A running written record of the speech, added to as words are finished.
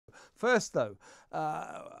First, though,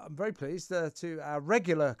 I'm very pleased to our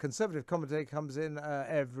regular Conservative commentator comes in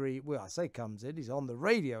I say comes in, he's on the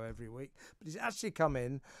radio every week, but he's actually come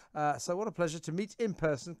in. So what a pleasure to meet in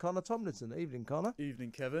person Connor Tomlinson. Evening, Connor. Evening,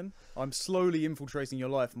 Kevin. I'm slowly infiltrating your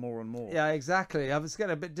life more and more. Yeah, exactly. I was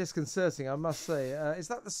getting a bit disconcerting, I must say. Is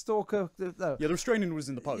that the stalker? No. Yeah, the restraining order was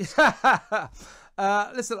in the post.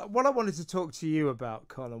 Listen, what I wanted to talk to you about,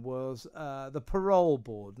 Connor, was the Parole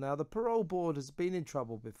Board. Now, the Parole Board has been in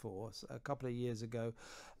trouble before. A couple of years ago,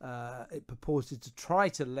 it purported to try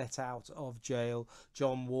to let out of jail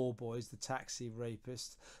John Warboys, the taxi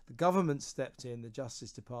rapist. The government stepped in, the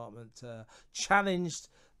Justice Department challenged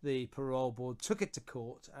the Parole Board, took it to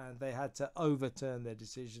court, and they had to overturn their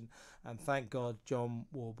decision. And thank God John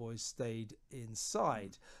Warboys stayed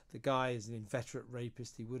inside. The guy is an inveterate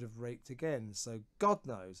rapist. He would have raped again. So God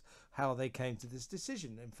knows how they came to this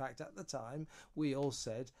decision. In fact, at the time, we all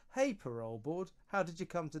said, hey, Parole Board, how did you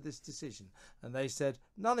come to this decision? And they said,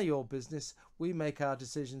 none of your business. We make our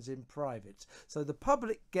decisions in private. So the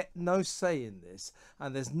public get no say in this,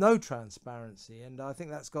 and there's no transparency. And I think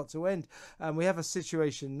that's got to end. And we have a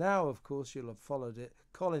situation now, of course, you'll have followed it,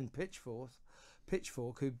 Colin Pitchfork,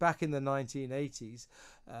 who back in the 1980s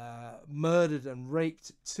murdered and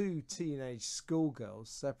raped 2 teenage schoolgirls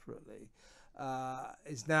separately,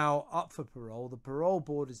 is now up for parole. The Parole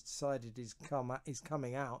Board has decided he's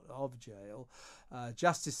coming out of jail.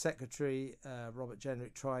 Justice Secretary Robert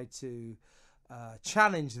Jenrick tried to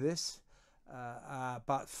challenge this,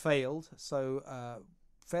 but failed. So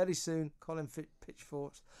fairly soon, Colin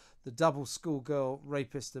Pitchfork, the double schoolgirl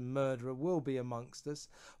rapist and murderer, will be amongst us.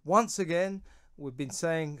 Once again, we've been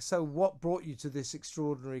saying, so what brought you to this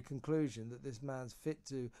extraordinary conclusion that this man's fit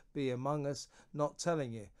to be among us? Not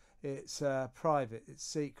telling you. It's private, it's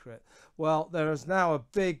secret. Well, there is now a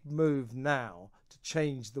big move now to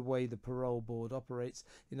change the way the Parole Board operates.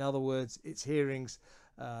 In other words, its hearings,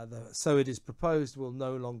 so it is proposed, will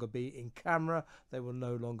no longer be in camera. They will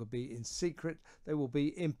no longer be in secret. They will be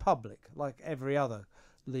in public, like every other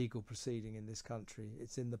legal proceeding in this country.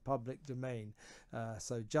 It's in the public domain.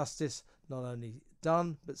 So justice not only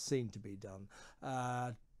done, but seen to be done.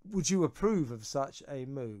 Would you approve of such a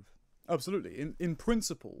move? Absolutely. In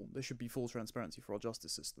principle, there should be full transparency for our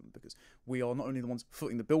justice system, because we are not only the ones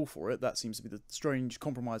footing the bill for it. That seems to be the strange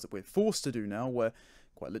compromise that we're forced to do now, where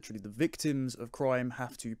quite literally the victims of crime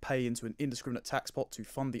have to pay into an indiscriminate tax pot to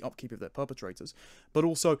fund the upkeep of their perpetrators. But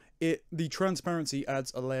also, the transparency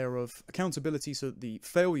adds a layer of accountability, so that the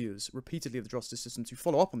failures repeatedly of the justice system to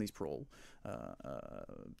follow up on these parole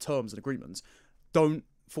terms and agreements don't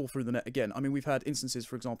fall through the net again. I mean, we've had instances,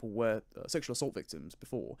 for example, where sexual assault victims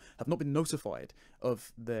before have not been notified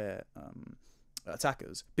of their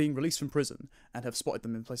attackers being released from prison and have spotted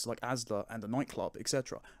them in places like Asda and a nightclub,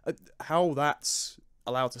 etc. How that's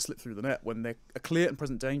allowed to slip through the net when they're a clear and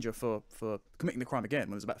present danger for committing the crime again,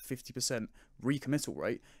 when there's about 50% recommittal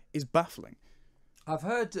rate, is baffling. I've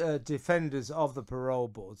heard defenders of the Parole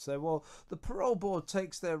Board say, well, the Parole Board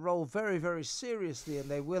takes their role very, very seriously, and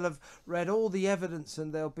they will have read all the evidence,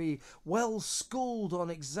 and they'll be well schooled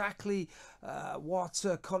on exactly what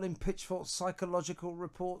Colin Pitchfork's psychological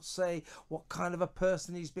reports say, what kind of a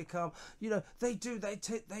person he's become. You know, they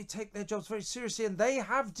take their jobs very seriously, and they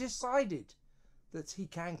have decided that he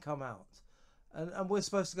can come out. And we're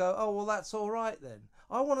supposed to go, oh, well, that's all right then.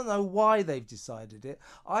 I want to know why they've decided it.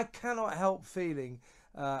 I cannot help feeling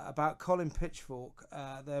about Colin Pitchfork.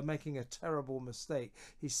 They're making a terrible mistake.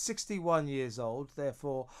 He's 61 years old,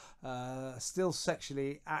 therefore still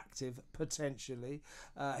sexually active, potentially.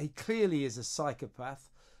 He clearly is a psychopath.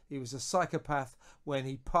 He was a psychopath when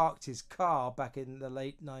he parked his car back in the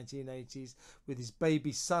late 1980s with his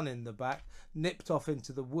baby son in the back, nipped off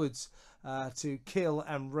into the woods to kill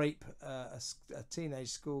and rape a teenage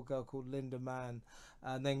schoolgirl called Linda Mann,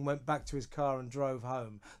 and then went back to his car and drove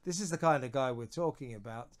home. This is the kind of guy we're talking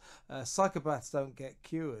about. Psychopaths don't get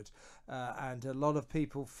cured, and a lot of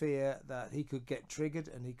people fear that he could get triggered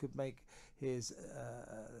and he could make his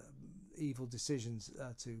evil decisions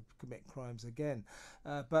to commit crimes again.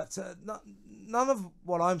 But none of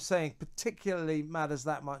what I'm saying particularly matters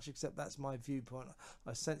that much, except that's my viewpoint.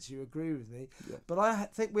 I sense you agree with me. Yeah. But I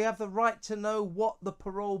think we have the right to know what the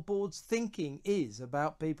Parole Board's thinking is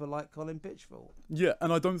about people like Colin Pitchfork. Yeah,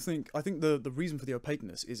 and I think the reason for the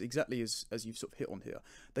opaqueness is exactly as you've sort of hit on here.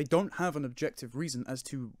 They don't have an objective reason as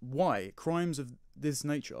to why crimes of this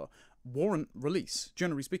nature warrant release,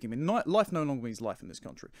 generally speaking. I mean, life no longer means life in this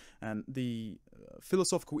country, and the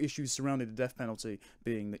philosophical issues surrounding the death penalty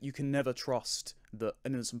being that you can never trust that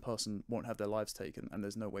an innocent person won't have their lives taken, and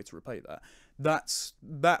there's no way to repay that.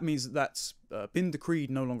 That means that's been decreed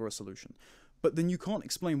no longer a solution. But then you can't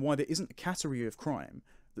explain why there isn't a category of crime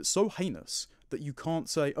that's so heinous that you can't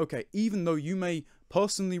say, okay, even though you may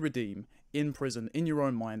personally redeem in prison in your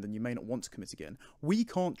own mind and you may not want to commit again, we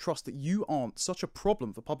can't trust that you aren't such a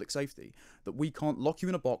problem for public safety that we can't lock you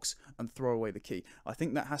in a box and throw away the key. I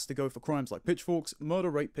think that has to go for crimes like pitchforks, murder,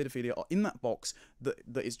 rape, paedophilia are in that box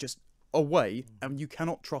that is just away, and you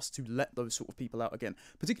cannot trust to let those sort of people out again,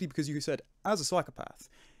 particularly because you said, as a psychopath,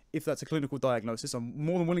 if that's a clinical diagnosis, I'm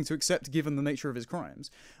more than willing to accept given the nature of his crimes.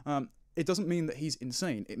 It doesn't mean that he's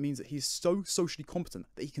insane. It means that he's so socially competent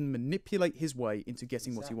that he can manipulate his way into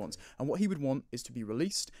getting what he wants. And what he would want is to be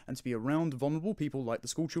released and to be around vulnerable people like the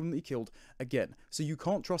school children that he killed again. So you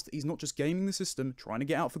can't trust that he's not just gaming the system, trying to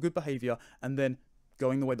get out for good behaviour, and then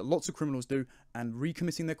going the way that lots of criminals do and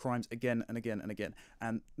recommitting their crimes again and again and again.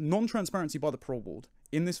 And non-transparency by the parole board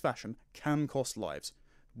in this fashion can cost lives.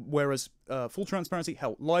 Whereas full transparency,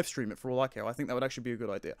 hell, live stream it for all I care. I think that would actually be a good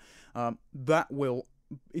idea. That will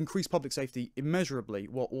increase public safety immeasurably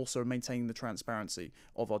while also maintaining the transparency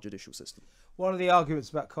of our judicial system. One of the arguments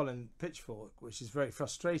about Colin Pitchfork, which is very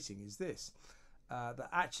frustrating, is this, that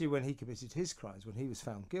actually when he committed his crimes, when he was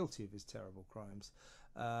found guilty of his terrible crimes,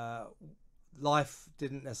 life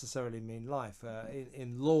didn't necessarily mean life.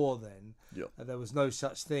 In law then, there was no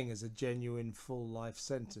such thing as a genuine full life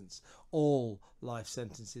sentence. All life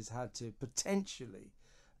sentences had to potentially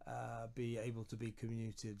be able to be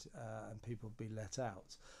commuted and people be let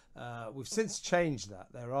out. We've since changed that.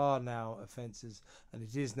 There are now offences, and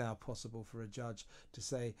it is now possible for a judge to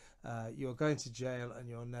say you're going to jail and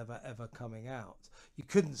you're never ever coming out. You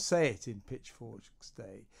couldn't say it in Pitchfork's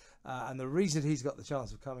day, and the reason he's got the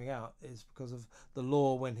chance of coming out is because of the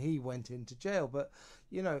law when he went into jail. But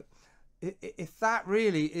you know, if that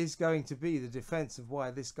really is going to be the defence of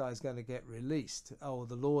why this guy's going to get released, oh,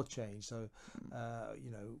 the law changed, so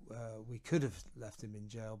we could have left him in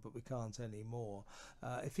jail, but we can't anymore.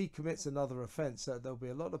 If he commits another offence, there'll be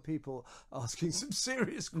a lot of people asking some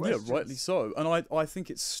serious questions. Yeah, rightly so. And I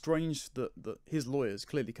think it's strange that his lawyers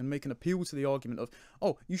clearly can make an appeal to the argument of,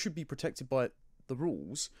 oh, you should be protected by the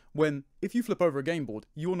rules, when if you flip over a game board,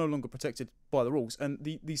 you're no longer protected by the rules. And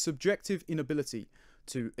the subjective inability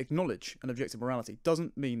to acknowledge an objective morality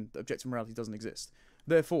doesn't mean that objective morality doesn't exist.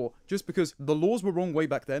 Therefore, just because the laws were wrong way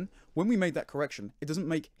back then, when we made that correction, it doesn't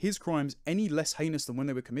make his crimes any less heinous than when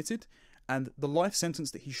they were committed, and the life sentence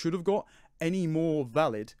that he should have got any more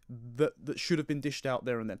valid that should have been dished out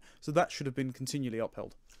there and then. So that should have been continually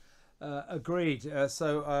upheld. Agreed.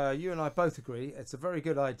 So you and I both agree it's a very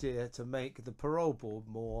good idea to make the parole board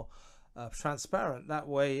more transparent. That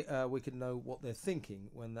way we can know what they're thinking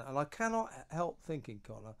when and I cannot help thinking,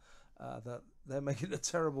 Connor, that they're making a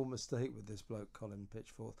terrible mistake with this bloke Colin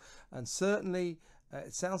Pitchfork, and certainly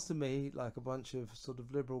it sounds to me like a bunch of sort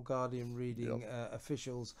of liberal Guardian reading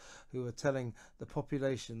officials who are telling the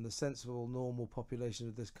population, the sensible, normal population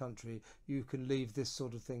of this country, you can leave this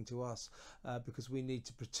sort of thing to us because we need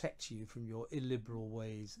to protect you from your illiberal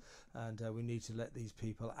ways, and we need to let these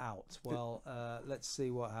people out. Well, let's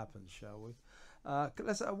see what happens, shall we?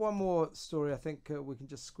 Let's one more story I think we can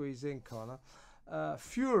just squeeze in, Connor.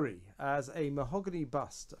 Fury as a mahogany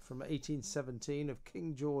bust from 1817 of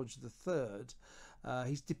King George III.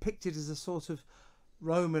 He's depicted as a sort of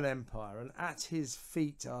Roman Empire, and at his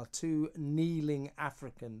feet are two kneeling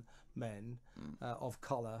African men of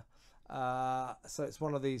colour. So it's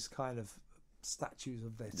one of these kind of statues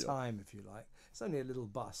of their time, if you like. It's only a little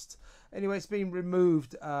bust. Anyway, it's been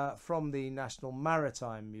removed from the National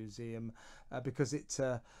Maritime Museum because it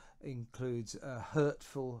includes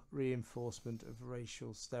hurtful reinforcement of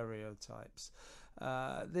racial stereotypes.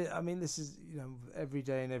 I mean, this is, you know, every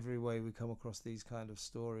day and every way we come across these kind of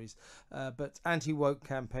stories. But anti-woke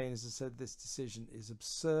campaigners have said this decision is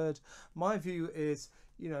absurd. My view is,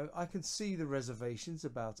 you know, I can see the reservations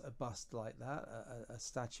about a bust like that, a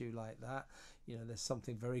statue like that. You know, there's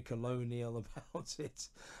something very colonial about it,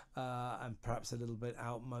 and perhaps a little bit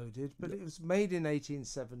outmoded. But it was made in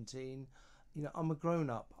 1817. You know, I'm a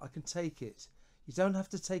grown-up. I can take it. You don't have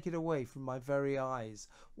to take it away from my very eyes.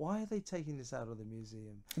 Why are they taking this out of the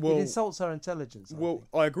museum? Well, it insults our intelligence.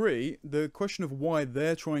 I agree. The question of why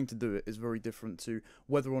they're trying to do it is very different to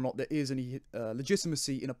whether or not there is any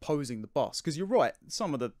legitimacy in opposing the bust. Because you're right,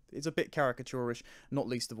 it's a bit caricaturish, not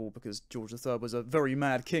least of all because George III was a very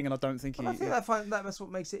mad king, and I don't think I think that's what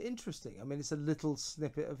makes it interesting. I mean, it's a little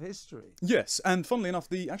snippet of history. Yes, and funnily enough,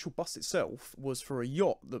 the actual bust itself was for a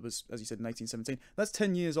yacht that was, as you said, in 1817. That's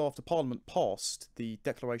 10 years after Parliament passed the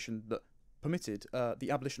declaration that permitted the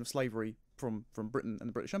abolition of slavery from Britain and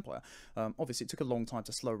the British Empire. Obviously, it took a long time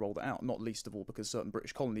to slow roll that out, not least of all because certain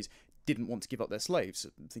British colonies didn't want to give up their slaves.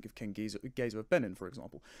 Think of King Geza of Benin, for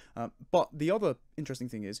example. But the other interesting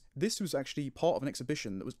thing is, this was actually part of an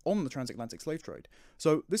exhibition that was on the transatlantic slave trade.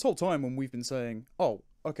 So this whole time when we've been saying, oh,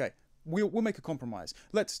 okay, we'll make a compromise.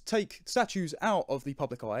 Let's take statues out of the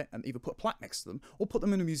public eye and either put a plaque next to them or put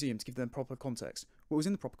them in a museum to give them proper context. Well, it was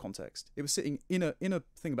in the proper context. It was sitting in a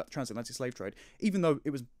thing about the transatlantic slave trade, even though it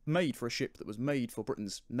was made for a ship that was made for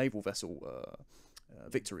Britain's naval vessel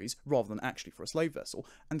victories rather than actually for a slave vessel,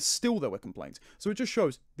 and still there were complaints. So it just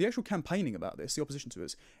shows the actual campaigning about this, the opposition to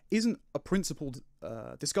us, isn't a principled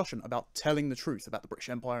discussion about telling the truth about the British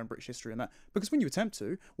Empire and British history and that. Because when you attempt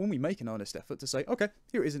to, when we make an earnest effort to say, okay,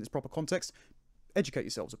 here it is in its proper context, educate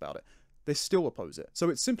yourselves about it, they still oppose it.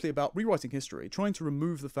 So it's simply about rewriting history, trying to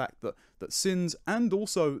remove the fact that sins and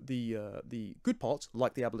also the good parts,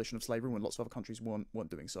 like the abolition of slavery when lots of other countries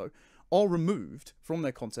weren't doing so, are removed from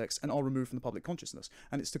their context and are removed from the public consciousness.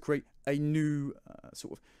 And it's to create a new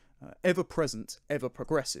ever-present,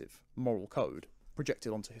 ever-progressive moral code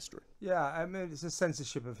projected onto history. Yeah, I mean, it's a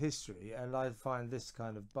censorship of history, and I find this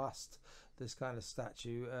kind of bust, this kind of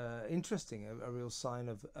statue, interesting, a real sign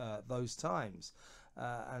of those times.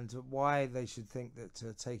 And why they should think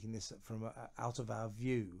that taking this from out of our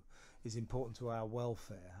view is important to our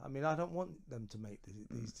welfare. I mean, I don't want them to make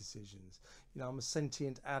these decisions. You know, I'm a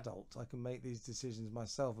sentient adult. I can make these decisions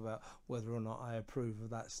myself about whether or not I approve of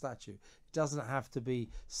that statue. It doesn't have to be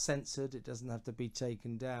censored. It doesn't have to be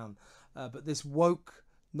taken down. But this woke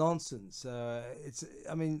nonsense,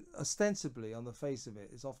 I mean, ostensibly on the face of it,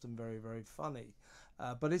 it's often very, very funny.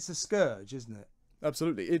 But it's a scourge, isn't it?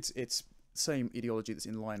 Absolutely. It's same ideology that's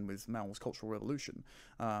in line with Mao's Cultural Revolution.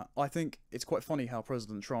 I think it's quite funny how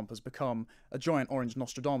President Trump has become a giant orange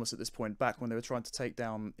Nostradamus at this point, back when they were trying to take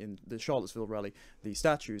down in the Charlottesville rally the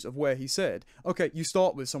statues, of where he said, okay, you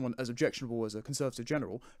start with someone as objectionable as a conservative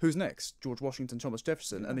general, who's next? George Washington, Thomas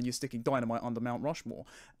Jefferson, and then you're sticking dynamite under Mount Rushmore.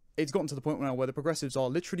 It's gotten to the point now where the progressives are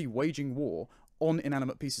literally waging war on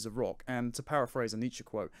inanimate pieces of rock, and to paraphrase a Nietzsche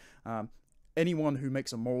quote, anyone who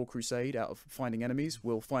makes a moral crusade out of finding enemies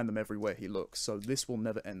will find them everywhere he looks. So this will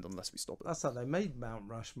never end unless we stop it. That's how they made Mount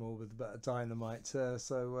Rushmore, with a bit of dynamite.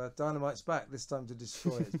 So dynamite's back, this time to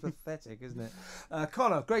destroy it. It's pathetic, isn't it?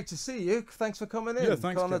 Connor, great to see you. Thanks for coming in. Yeah,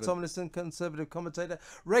 thanks, Connor Kevin. Tomlinson, conservative commentator.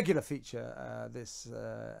 Regular feature this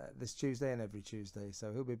Tuesday and every Tuesday.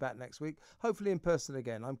 So he'll be back next week, hopefully in person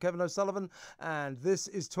again. I'm Kevin O'Sullivan, and this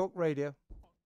is Talk Radio.